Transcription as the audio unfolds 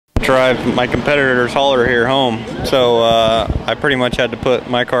drive my competitor's hauler here home. So I pretty much had to put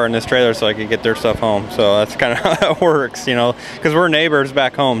my car in this trailer so I could get their stuff home. So that's kind of how that works, you know, because we're neighbors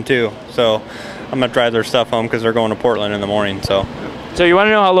back home too. So I'm gonna drive their stuff home because they're going to Portland in the morning. So you want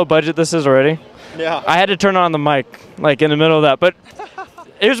to know how low budget this is already? Yeah. I had to turn on the mic like in the middle of that, but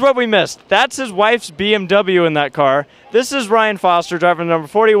here's what we missed. That's his wife's BMW in that car. This is Ryan Foster driving number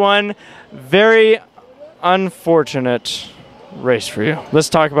 41. Very unfortunate race for you. Let's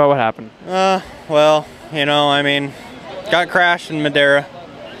talk about what happened. Well, you know, I mean, got crashed in Madeira,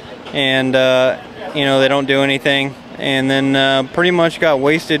 and you know, they don't do anything, and then pretty much got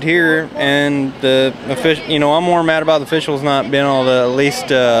wasted here. And the official, you know, I'm more mad about the officials not being able to at least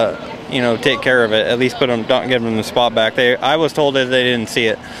you know, take care of it, at least put them, don't give them the spot back. I was told that they didn't see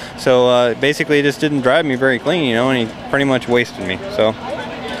it, so basically it just didn't drive me very clean, you know, and he pretty much wasted me. So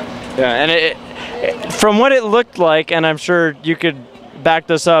yeah, and from what it looked like, and I'm sure you could back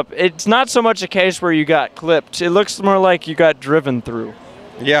this up, it's not so much a case where you got clipped. It looks more like you got driven through.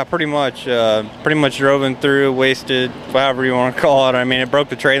 Yeah, pretty much driven through, wasted, however you want to call it. I mean, it broke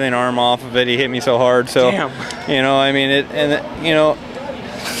the trailing arm off of it. He hit me so hard. So, damn. You know, I mean, you know,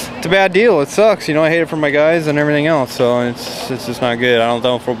 it's a bad deal. It sucks. You know, I hate it for my guys and everything else. So it's just not good. I don't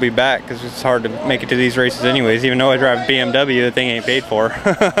know if we'll be back because it's hard to make it to these races anyways. Even though I drive a BMW, the thing ain't paid for.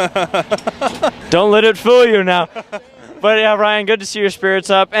 Don't let it fool you now. But yeah, Ryan, good to see your spirits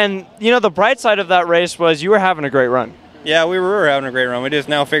up. And you know, the bright side of that race was you were having a great run. Yeah, we were having a great run. We just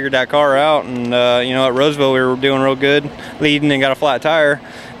now figured that car out, and you know, at Roseville we were doing real good, leading and got a flat tire,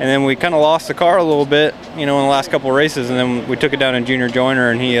 and then we kind of lost the car a little bit, you know, in the last couple of races, and then we took it down in Junior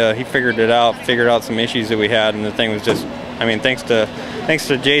Joiner, and he figured it out, figured out some issues that we had, and the thing was just, I mean, thanks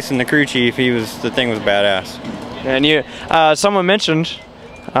to Jason, the crew chief, the thing was badass. And you, someone mentioned.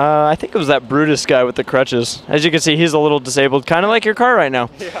 I think it was that Brutus guy with the crutches. As you can see, he's a little disabled, kind of like your car right now.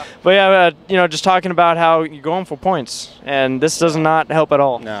 Yeah. But yeah, you know, just talking about how you're going for points, and this does not help at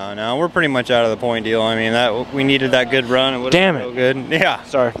all. No, we're pretty much out of the point deal. I mean, we needed that good run. It Damn it. So good. Yeah.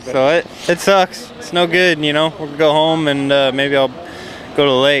 Sorry. So it sucks. It's no good, you know. We'll go home and maybe I'll go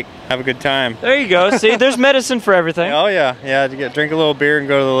to the lake, have a good time. There you go. See, there's medicine for everything. Oh yeah, yeah. To drink a little beer and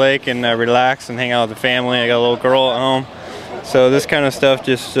go to the lake and relax and hang out with the family. I got a little girl at home. So this kind of stuff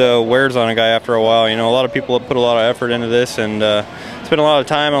just wears on a guy after a while. You know, a lot of people have put a lot of effort into this and spend a lot of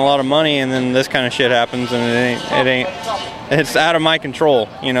time and a lot of money, and then this kind of shit happens, and it's out of my control,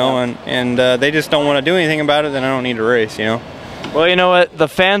 you know, and they just don't want to do anything about it. Then I don't need to race, you know. Well, you know what? The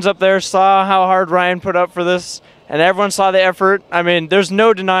fans up there saw how hard Ryan put up for this, and everyone saw the effort. I mean, there's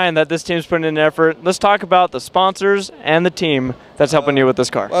no denying that this team's putting in effort. Let's talk about the sponsors and the team that's helping you with this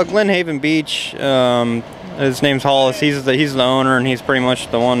car. Well, Glen Haven Beach. His name's Hollis. He's the owner, and he's pretty much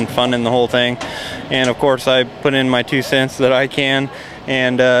the one funding the whole thing. And of course, I put in my 2 cents that I can.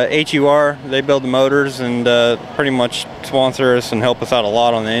 And HUR, they build the motors and pretty much sponsor us and help us out a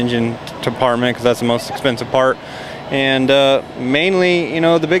lot on the engine department because that's the most expensive part. And mainly, you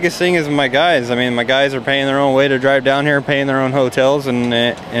know, the biggest thing is my guys. I mean, my guys are paying their own way to drive down here, paying their own hotels,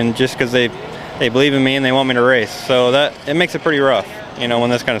 and just because they believe in me and they want me to race. So it makes it pretty rough, you know,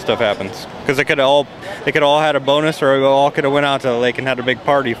 when this kind of stuff happens. Because they could all had a bonus, or we all could have went out to the lake and had a big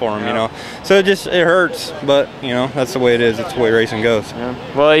party for them, you know. So it hurts, but you know, that's the way it is. It's the way racing goes.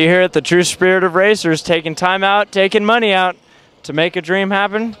 Yeah. Well, you hear it, the true spirit of racers, taking time out, taking money out to make a dream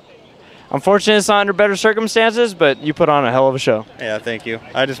happen. Unfortunately, it's not under better circumstances, but you put on a hell of a show. Yeah, thank you.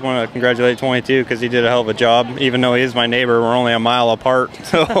 I just want to congratulate 22 because he did a hell of a job. Even though he is my neighbor, we're only a mile apart.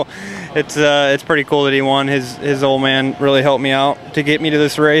 So it's pretty cool that he won. His old man really helped me out to get me to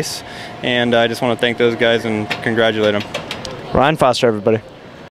this race, and I just want to thank those guys and congratulate them. Ryan Foster, everybody.